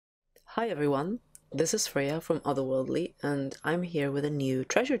Hi everyone, this is Freya from Otherworldly, and I'm here with a new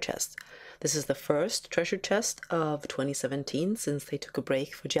treasure chest. This is the first treasure chest of 2017 since they took a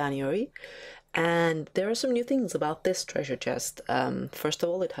break for January, and there are some new things about this treasure chest. First of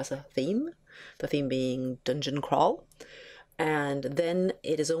all, it has a theme, the theme being Dungeon Crawl, and then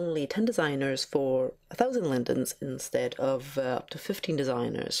it is only 10 designers for 1,000 lindens instead of up to 15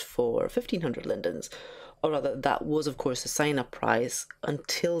 designers for 1,500 lindens. Or rather, that was of course the sign-up price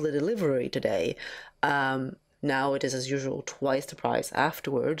until the delivery today. Now it is as usual twice the price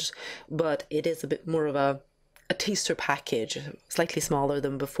afterwards, but it is a bit more of a taster package, slightly smaller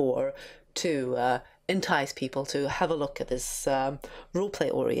than before, to entice people to have a look at this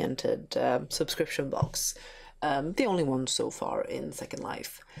roleplay oriented subscription box. The only one so far in Second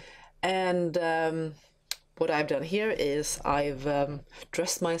Life. And what I've done here is I've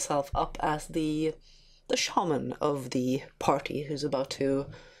dressed myself up as the shaman of the party who's about to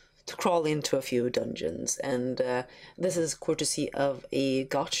crawl into a few dungeons. And this is courtesy of a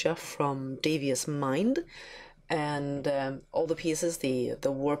gotcha from Devious Mind. And all the pieces, the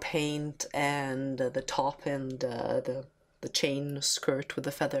war paint and the top and the chain skirt with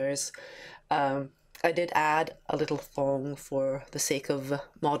the feathers. I did add a little thong for the sake of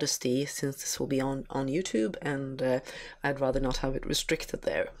modesty, since this will be on YouTube, and I'd rather not have it restricted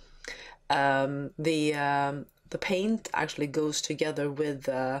there. The paint actually goes together with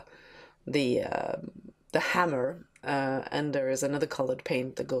the hammer, and there is another colored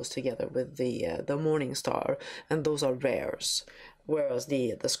paint that goes together with the Morning Star, and those are rares. Whereas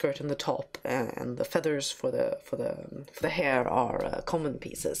the skirt and the top and the feathers for the hair are common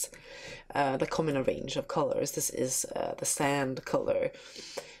pieces that come in a range of colors. This is the sand color,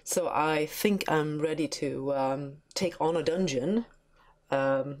 so I think I'm ready to take on a dungeon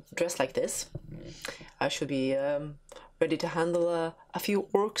dressed like this. I should be ready to handle a few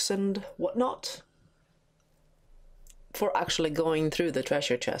orcs and whatnot. For actually going through the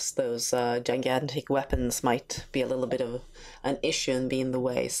treasure chest, those gigantic weapons might be a little bit of an issue and be in the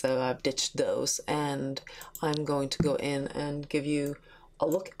way, so I've ditched those, and I'm going to go in and give you a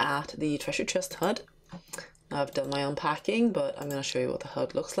look at the treasure chest HUD. I've done my unpacking, but I'm going to show you what the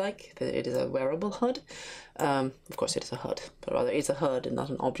HUD looks like. It is a wearable HUD. Of course it is a HUD, but rather it's a HUD and not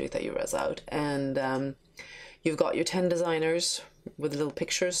an object that you res out. And you've got your 10 designers with little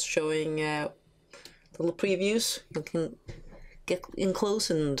pictures showing little previews. You can get in close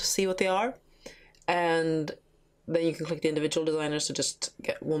and see what they are, and then you can click the individual designers to just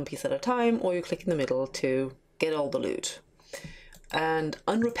get one piece at a time, or you click in the middle to get all the loot. And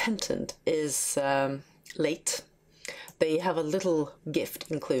Unrepentant is late. They have a little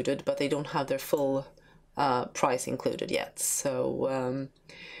gift included, but they don't have their full price included yet, so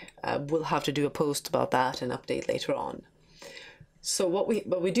we'll have to do a post about that and update later on. So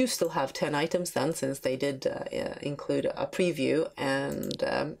but we do still have 10 items then, since they did include a preview, and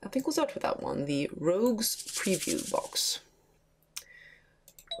I think we'll start with that one, the Rogues preview box.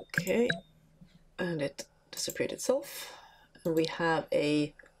 Okay, and it disappeared itself. And we have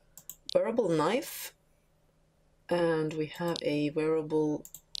a wearable knife, and we have a wearable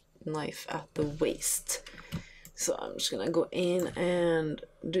knife at the waist. So I'm just gonna go in and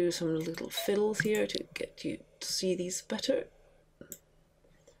do some little fiddles here to get you to see these better.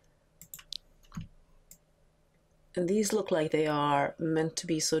 And these look like they are meant to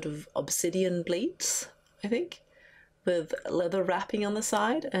be sort of obsidian blades, I think, with leather wrapping on the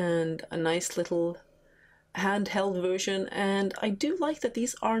side and a nice little handheld version. And I do like that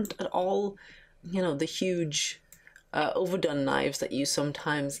these aren't at all, you know, the huge overdone knives that you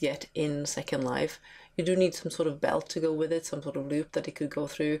sometimes get in Second Life. You do need some sort of belt to go with it, some sort of loop that it could go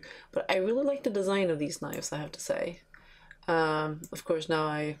through. But I really like the design of these knives, I have to say. Of course, now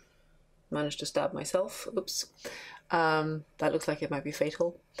I managed to stab myself. Oops. That looks like it might be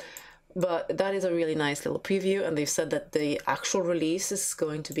fatal. But that is a really nice little preview, and they've said that the actual release is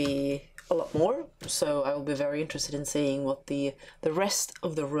going to be a lot more, so I will be very interested in seeing what the rest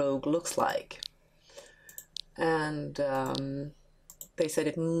of the Rogue looks like. And they said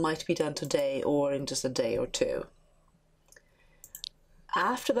it might be done today or in just a day or two.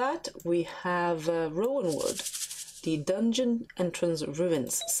 After that, we have Rowanwood, the Dungeon Entrance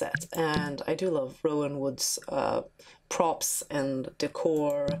Ruins set, and I do love Rowanwood's props and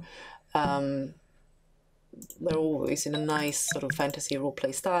decor. They're always in a nice sort of fantasy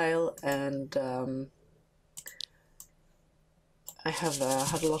roleplay style, and I have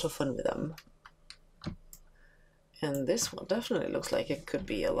had a lot of fun with them. And this one definitely looks like it could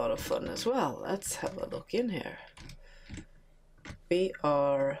be a lot of fun as well. Let's have a look in here.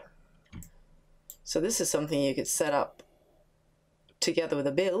 So this is something you could set up together with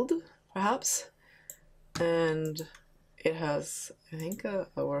a build, perhaps. And it has, I think, a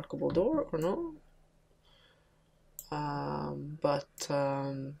workable door, or no?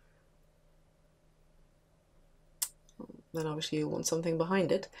 Then obviously you want something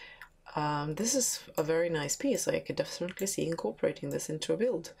behind it. This is a very nice piece. I could definitely see incorporating this into a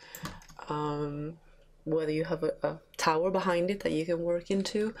build. Whether you have a tower behind it that you can work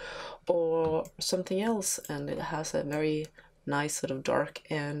into, or something else, and it has a very nice sort of dark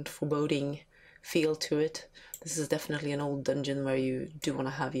and foreboding feel to it. This is definitely an old dungeon where you do want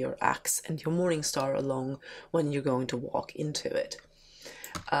to have your axe and your morning star along when you're going to walk into it.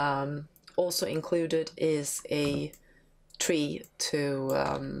 Also included is a tree to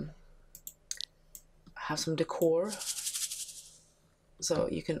have some decor. So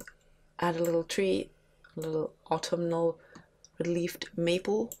you can add a little tree, a little autumnal leafed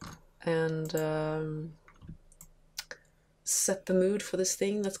maple, and set the mood for this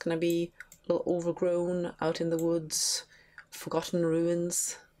thing that's going to be a little overgrown, out in the woods, forgotten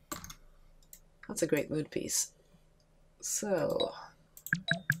ruins. That's a great mood piece. So,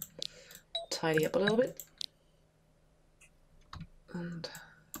 tidy up a little bit. And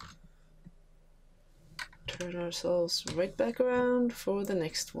turn ourselves right back around for the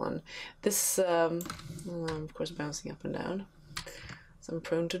next one. This, I'm of course bouncing up and down, as I'm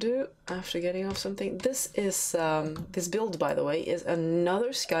prone to do after getting off something. This is, this build, by the way, is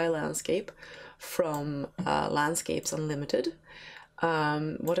another sky landscape from Landscapes Unlimited.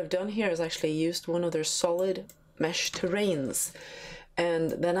 What I've done here is actually used one of their solid mesh terrains,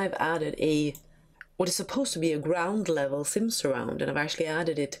 and then I've added what is supposed to be a ground level sim surround, and I've actually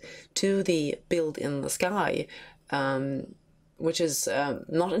added it to the build in the sky, which is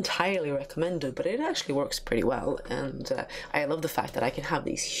not entirely recommended, but it actually works pretty well. And I love the fact that I can have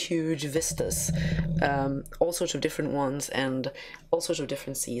these huge vistas, all sorts of different ones and all sorts of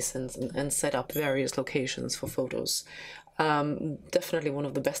different seasons, and set up various locations for photos. Definitely one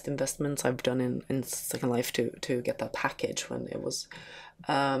of the best investments I've done in Second Life to get that package when it was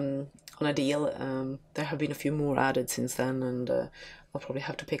on a deal. There have been a few more added since then, and I'll probably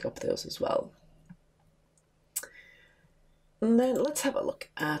have to pick up those as well. And then let's have a look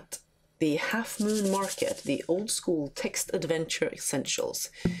at the Half Moon Market, the old school text adventure essentials.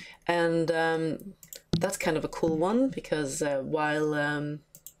 And that's kind of a cool one, because while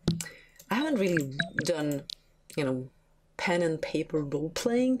I haven't really done, pen and paper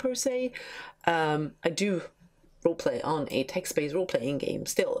role-playing per se, I do roleplay on a text-based role-playing game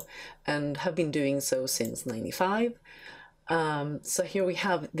still, and have been doing so since '95. So here we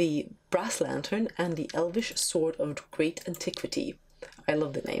have the Brass Lantern and the Elvish Sword of Great Antiquity. I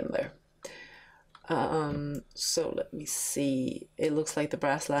love the name there. So let me see. It looks like the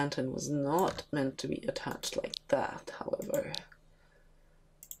Brass Lantern was not meant to be attached like that, however.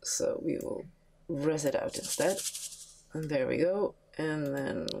 So we will res it out instead. And there we go. And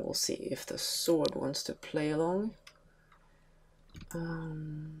then we'll see if the sword wants to play along.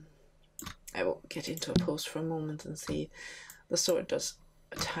 I will get into a pose for a moment and see. The sword does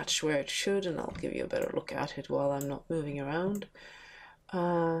attach where it should, and I'll give you a better look at it while I'm not moving around.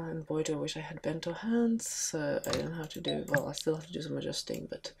 And boy, do I wish I had bento hands, so I don't have to do, well, I still have to do some adjusting,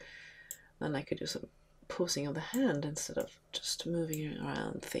 but then I could do some posing of the hand instead of just moving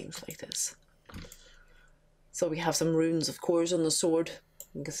around things like this. So we have some runes, of course, on the sword,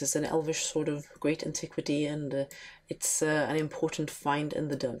 because it's an Elvish sword of great antiquity, and it's an important find in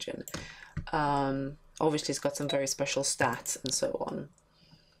the dungeon. Obviously, it's got some very special stats and so on.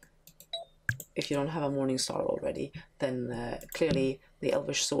 If you don't have a morning star already, then clearly the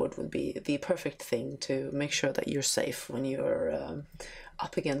Elvish sword would be the perfect thing to make sure that you're safe when you're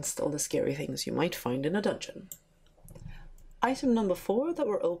up against all the scary things you might find in a dungeon. Item number 4 that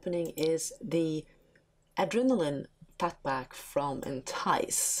we're opening is the Adrenaline Fatback from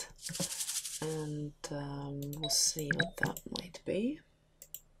Entice, and we'll see what that might be.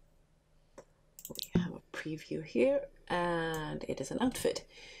 We have a preview here, and it is an outfit.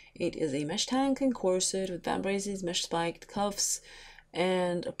 It is a mesh tank and corset with band braces, mesh spiked cuffs,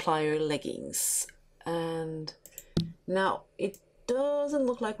 and plier leggings. And now it doesn't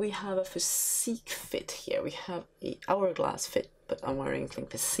look like we have a physique fit here. We have a hourglass fit, but I'm wearing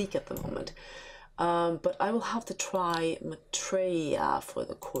physique at the moment. But I will have to try Maitreya for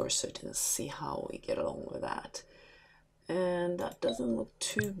the corset and see how we get along with that. And that doesn't look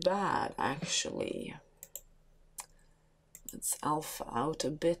too bad, actually. Let's alpha out a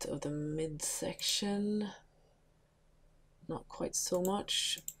bit of the midsection. Not quite so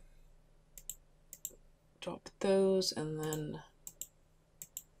much. Drop those, and then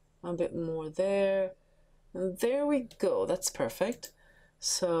a bit more there. And there we go, that's perfect.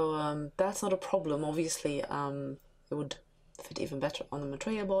 So that's not a problem. Obviously, it would fit even better on the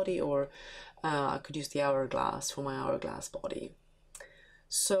Maitreya body, or I could use the hourglass for my hourglass body.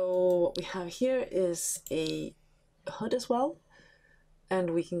 So what we have here is a hood as well,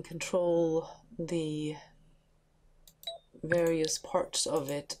 and we can control the various parts of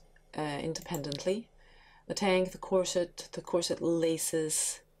it independently. The tank, the corset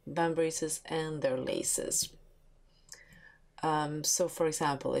laces, vambraces, and their laces. So for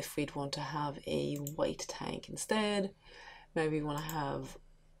example, if we'd want to have a white tank instead, maybe we want to have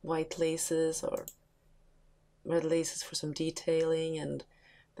white laces or red laces for some detailing, and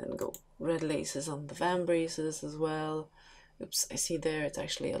then go red laces on the vambraces as well. Oops, I see there it's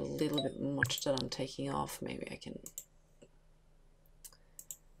actually a little bit much that I'm taking off. Maybe I can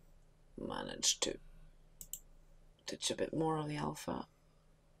manage to ditch a bit more of the alpha.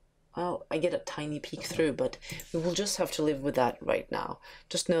 Well, I get a tiny peek through, but we will just have to live with that right now.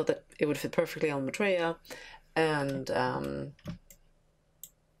 Just know that it would fit perfectly on Maitreya and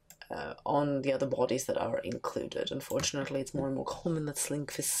on the other bodies that are included. Unfortunately, it's more and more common that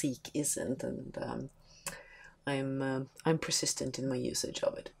Slink Physique isn't, and I'm persistent in my usage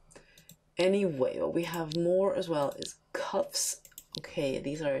of it. Anyway, what we have more as well is cuffs. Okay,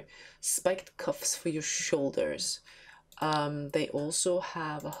 these are spiked cuffs for your shoulders. They also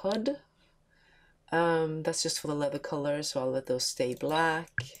have a hood. That's just for the leather color, so I'll let those stay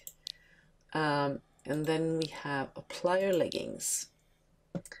black. And then we have plier leggings.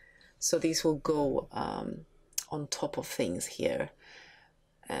 So these will go on top of things here.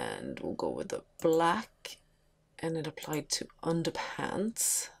 And we'll go with the black, and it applied to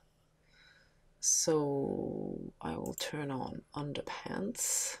underpants. So I will turn on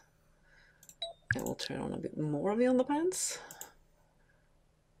underpants. I will turn on a bit more of the underpants.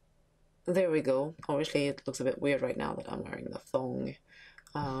 There we go. Obviously it looks a bit weird right now that I'm wearing the thong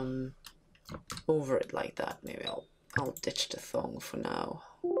over it like that. Maybe I'll ditch the thong for now.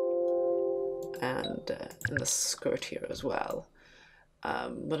 And the skirt here as well.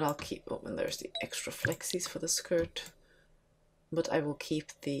 But I'll keep, oh, and there's the extra flexies for the skirt. But I will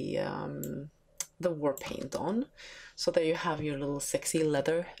keep the war paint on. So there you have your little sexy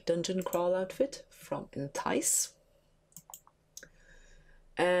leather dungeon crawl outfit from Entice.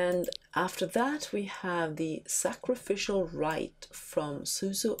 And after that we have the Sacrificial Rite from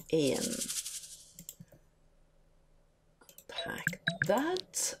Suzu Aen. Pack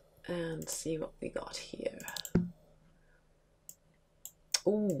that and see what we got here.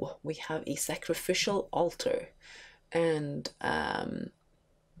 Oh, we have a sacrificial altar and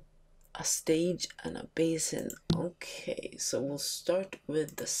a stage and a basin. Okay, so we'll start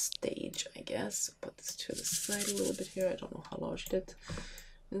with the stage, I guess. Put this to the side a little bit here. I don't know how large it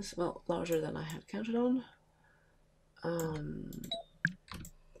is. Well, larger than I had counted on.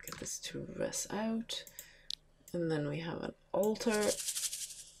 Get this to rest out. And then we have an altar.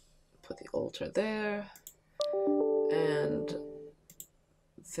 Put the altar there. And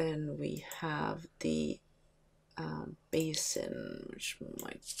then we have the basin, which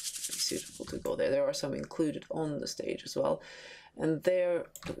might be suitable to go there. There are some included on the stage as well. And there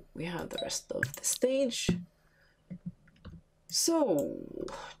we have the rest of the stage. So,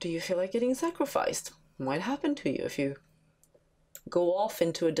 do you feel like getting sacrificed? What might happen to you if you go off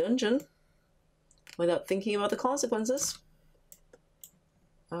into a dungeon without thinking about the consequences?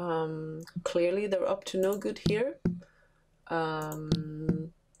 Clearly they're up to no good here.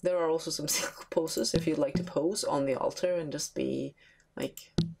 There are also some silk poses if you'd like to pose on the altar and just be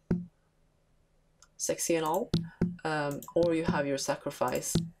like sexy and all. Or you have your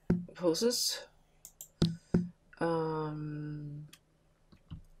sacrifice poses.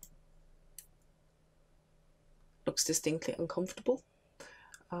 Looks distinctly uncomfortable.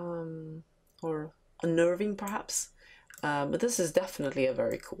 Or unnerving perhaps. But this is definitely a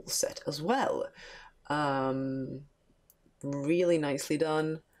very cool set as well. Really nicely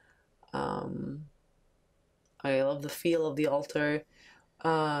done. I love the feel of the altar.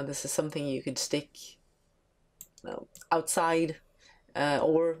 This is something you could stick outside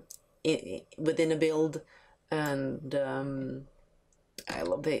or within a build, and I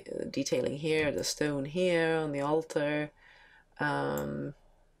love the detailing here, the stone here on the altar.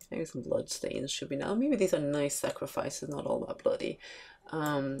 Maybe some blood stains should be now. Maybe these are nice sacrifices, not all that bloody.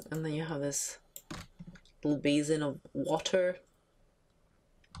 And then you have this little basin of water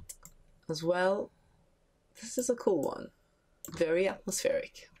as well. This is a cool one. Very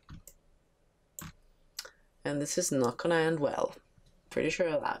atmospheric. And this is not gonna end well. Pretty sure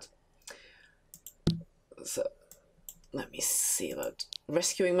of that. So, let me see about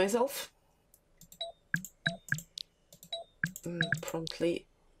rescuing myself. promptly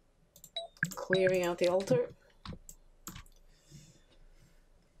clearing out the altar.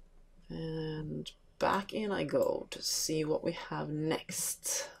 And back in I go to see what we have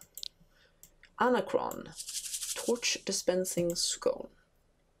next. Anachron, torch dispensing scone.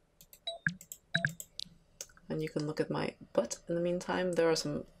 And you can look at my butt in the meantime. There are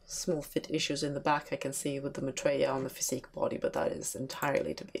some small fit issues in the back I can see with the Maitreya on the physique body, but that is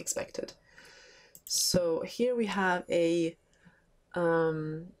entirely to be expected. So here we have a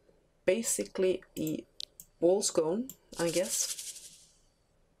basically a wall scone, I guess.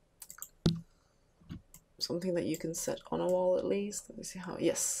 Something that you can set on a wall at least. Let me see how.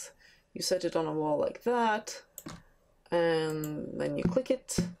 Yes, you set it on a wall like that, and then you click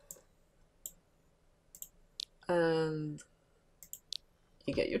it, and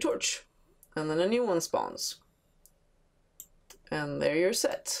you get your torch, and then a new one spawns, and there you're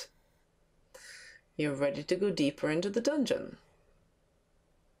set. You're ready to go deeper into the dungeon.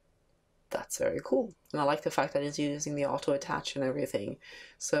 That's very cool. And I like the fact that it's using the auto attach and everything.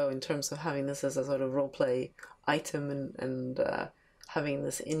 So in terms of having this as a sort of roleplay item and having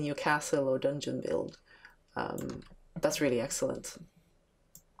this in your castle or dungeon build, that's really excellent.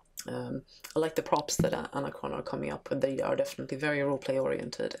 I like the props that Anachron are coming up with. They are definitely very roleplay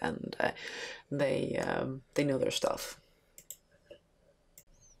oriented, and they know their stuff.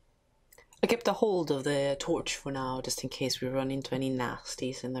 I kept a hold of the torch for now, just in case we run into any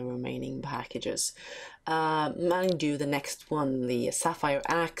nasties in the remaining packages. Mind you, the next one, the Sapphire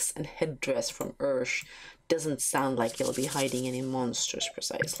Axe and Headdress from Ursh, doesn't sound like you'll be hiding any monsters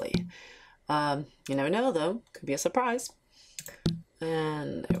precisely. You never know though, could be a surprise.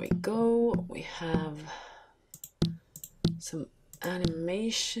 And there we go, we have some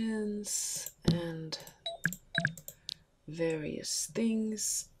animations and various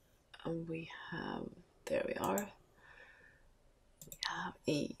things. And we have, there we are, we have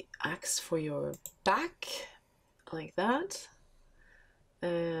a axe for your back, like that,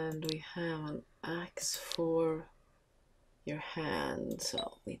 and we have an axe for your hand. So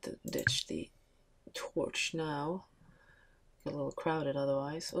I'll need to ditch the torch now. Get a little crowded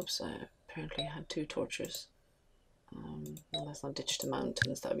otherwise. Oops, I apparently had two torches. Let's not ditch the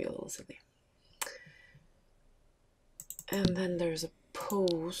mountains, that'd be a little silly. And then there's a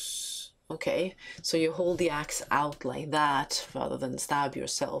pose. Okay, so you hold the axe out like that rather than stab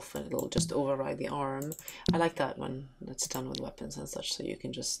yourself, and it'll just override the arm. I like that when it's done with weapons and such, so you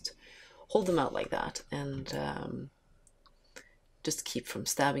can just hold them out like that and just keep from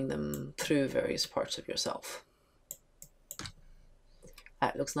stabbing them through various parts of yourself.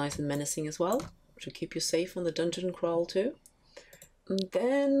 That looks nice and menacing as well, should keep you safe on the dungeon crawl too. And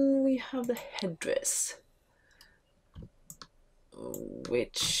then we have the headdress,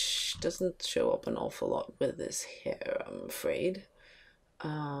 which doesn't show up an awful lot with this hair, I'm afraid.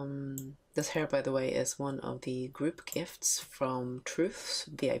 This hair, by the way, is one of the group gifts from Truth's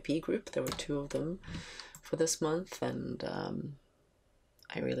VIP group. There were 2 of them for this month, and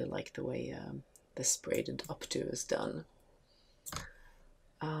I really like the way this braided updo is done.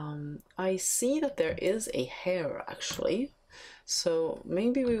 I see that there is a hair actually, so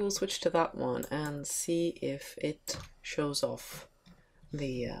maybe we will switch to that one and see if it shows off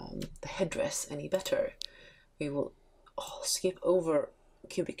the headdress any better. We will skip over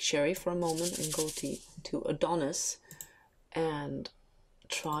Cubic Cherry for a moment and go to Adonis and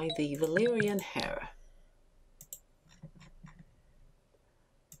try the Valyrian hair.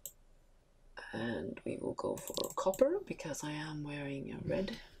 And we will go for copper because I am wearing a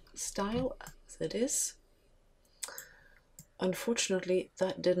red style as it is. Unfortunately,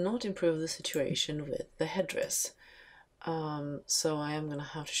 that did not improve the situation with the headdress. So I am going to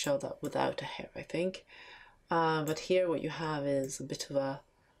have to show that without a hair, I think. But here what you have is a bit of a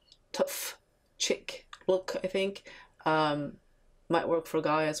tough chick look, I think. Might work for a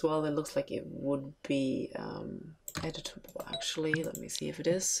guy as well. It looks like it would be editable actually. Let me see if it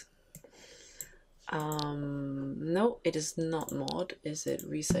is. No, it is not mod. Is it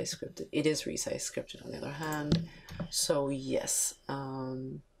resize scripted? It is resize scripted on the other hand. So yes,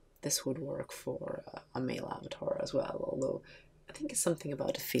 this would work for a male avatar as well, although I think it's something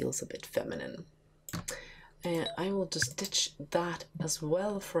about it feels a bit feminine. And I will just ditch that as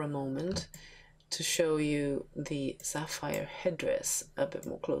well for a moment to show you the sapphire headdress a bit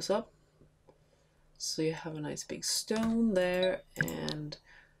more close up. So you have a nice big stone there, and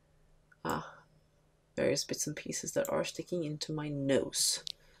various bits and pieces that are sticking into my nose.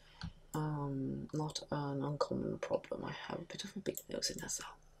 Not an uncommon problem. I have a bit of a big nose in as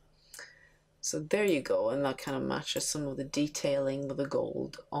well. So there you go, and that kind of matches some of the detailing with the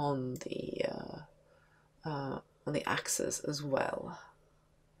gold on the and the axes as well.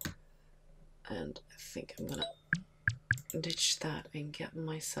 And I think I'm gonna ditch that and get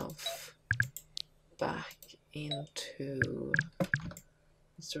myself back into,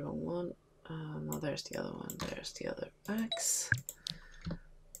 it's the wrong one. No, there's the other one. There's the other axe.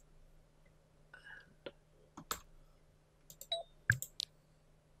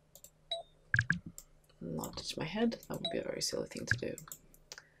 Not touch my head. That would be a very silly thing to do.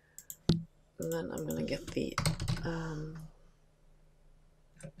 And then I'm gonna get the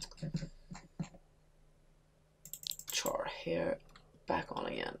char hair back on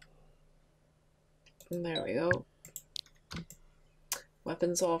again. And there we go.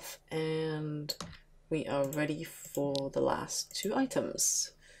 Weapons off, and we are ready for the last two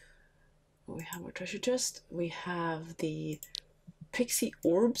items. We have our treasure chest. We have the pixie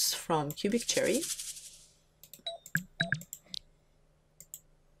orbs from Cubic Cherry.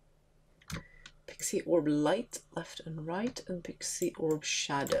 Pixie orb light, left and right, and pixie orb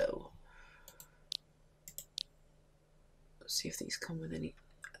shadow. Let's see if these come with any.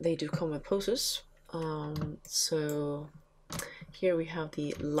 They do come with poses. So here we have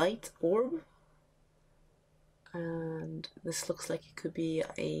the light orb, and this looks like it could be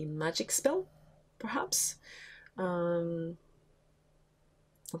a magic spell, perhaps. Not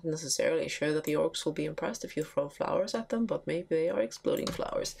necessarily sure that the orcs will be impressed if you throw flowers at them, but maybe they are exploding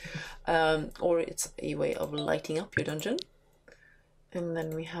flowers. Or it's a way of lighting up your dungeon. And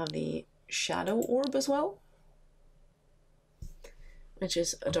then we have the shadow orb as well, which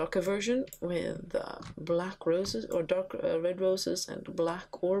is a darker version with black roses, or dark red roses and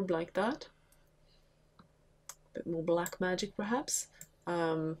black orb like that. A bit more black magic perhaps.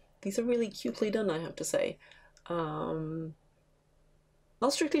 These are really cutely done, I have to say.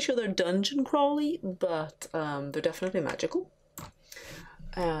 Not strictly sure they're dungeon crawly, but they're definitely magical.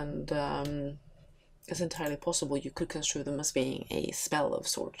 And it's entirely possible you could construe them as being a spell of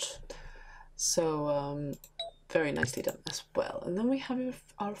sorts. So very nicely done as well. And then we have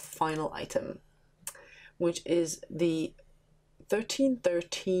our final item, which is the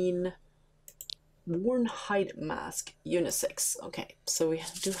 1313 Worn Hide Mask Unisex. Okay, so we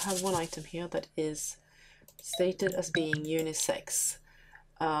do have one item here that is stated as being unisex.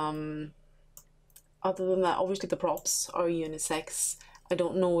 Other than that, obviously the props are unisex. I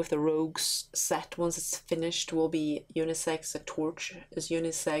don't know if the rogue's set, once it's finished, will be unisex. The torch is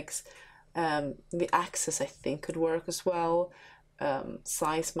unisex. The axes, I think, could work as well.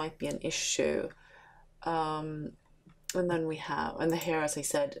 Size might be an issue. And then we have, and the hair, as I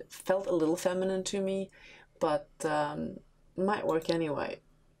said, felt a little feminine to me, but might work anyway.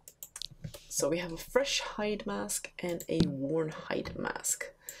 So we have a fresh hide mask and a worn hide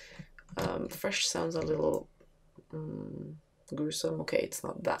mask. Fresh sounds a little gruesome. Okay, it's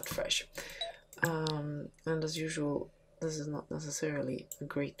not that fresh. And as usual, this is not necessarily a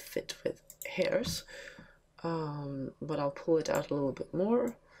great fit with hairs, but I'll pull it out a little bit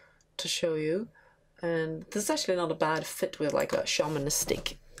more to show you. And this is actually not a bad fit with like a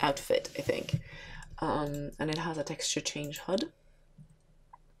shamanistic outfit, I think. And it has a texture change HUD.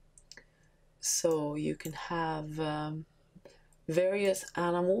 So you can have various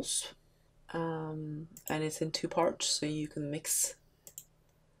animals, and it's in two parts, so you can mix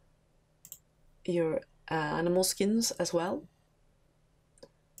your animal skins as well,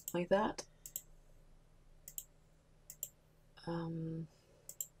 like that.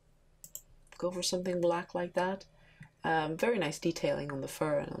 Go for something black like that. Very nice detailing on the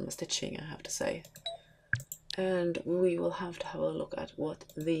fur and on the stitching, I have to say. And we will have to have a look at what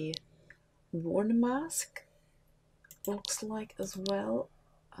the worn mask looks like as well.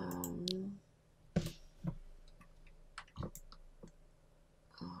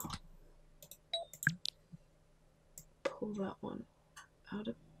 Pull that one out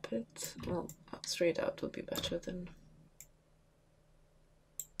a bit. Well, straight out would be better than...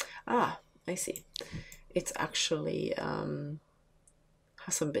 Ah, I see. It's actually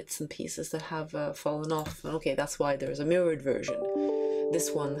has some bits and pieces that have fallen off. Okay, that's why there's a mirrored version.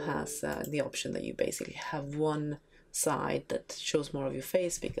 This one has the option that you basically have one side that shows more of your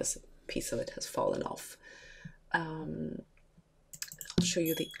face because a piece of it has fallen off. I'll show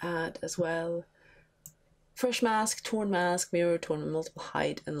you the ad as well. Fresh mask, torn mask, mirror, torn, multiple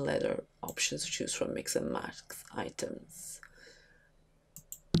hide and leather options to choose from, mix and match items.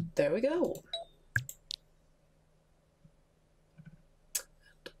 There we go.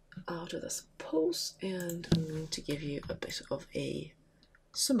 Out of this pose, and I'm going to give you a bit of a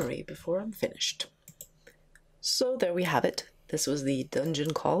summary before I'm finished. So there we have it. This was the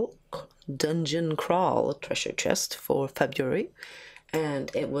Dungeon Crawl treasure chest for February,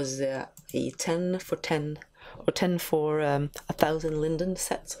 and it was a 10 for 10 or 10 for 1,000 linden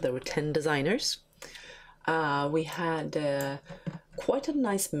set, so there were 10 designers. We had quite a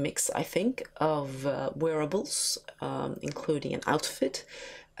nice mix, I think, of wearables, including an outfit.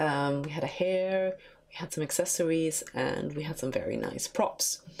 We had a hair, we had some accessories, and we had some very nice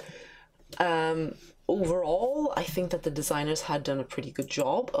props. Overall, I think that the designers had done a pretty good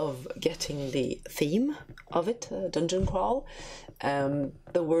job of getting the theme of it, dungeon crawl.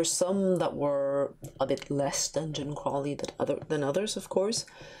 There were some that were a bit less dungeon crawly than others, of course.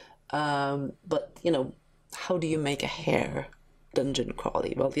 But, you know, how do you make a hair dungeon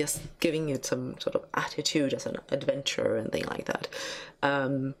crawly? Well, yes, giving it some sort of attitude as an adventure and thing like that.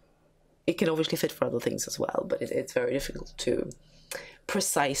 It can obviously fit for other things as well, but it's very difficult to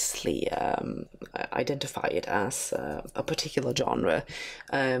precisely identify it as a particular genre.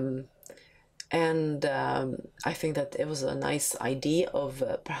 I think that it was a nice idea of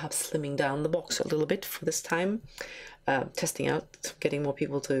perhaps slimming down the box a little bit for this time, testing out, getting more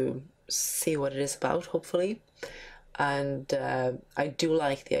people to see what it is about, hopefully. And I do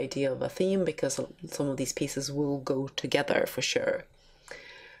like the idea of a theme because some of these pieces will go together for sure.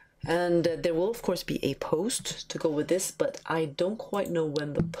 And there will of course be a post to go with this, but I don't quite know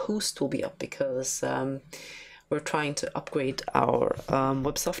when the post will be up because we're trying to upgrade our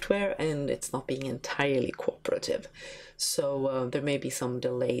web software and it's not being entirely cooperative. So there may be some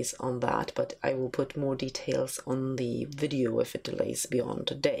delays on that, but I will put more details on the video if it delays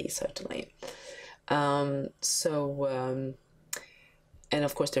beyond a day, certainly. And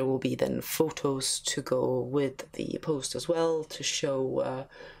of course there will be then photos to go with the post as well to show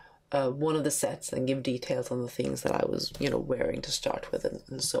one of the sets and give details on the things that I was, you know, wearing to start with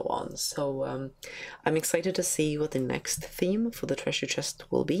and so on. So I'm excited to see what the next theme for the treasure chest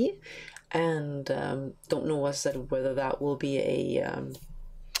will be, and don't know, as I said, whether that will be a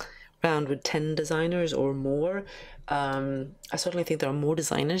round with 10 designers or more. I certainly think there are more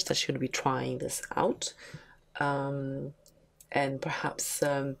designers that should be trying this out, and perhaps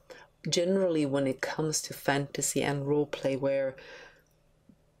generally when it comes to fantasy and roleplay, where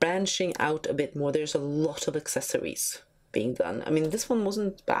branching out a bit more, there's a lot of accessories being done. I mean, this one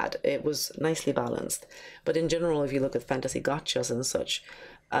wasn't bad, it was nicely balanced, but in general, if you look at fantasy gotchas and such,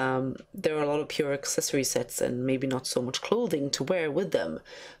 there are a lot of pure accessory sets and maybe not so much clothing to wear with them.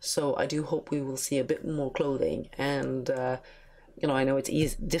 So I do hope we will see a bit more clothing, and you know, I know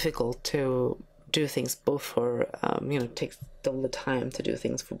it's difficult to do things both for, you know, it takes all the time to do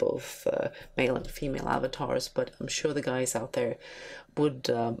things for both male and female avatars, but I'm sure the guys out there would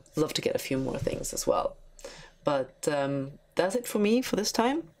love to get a few more things as well. But that's it for me for this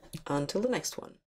time. Until the next one.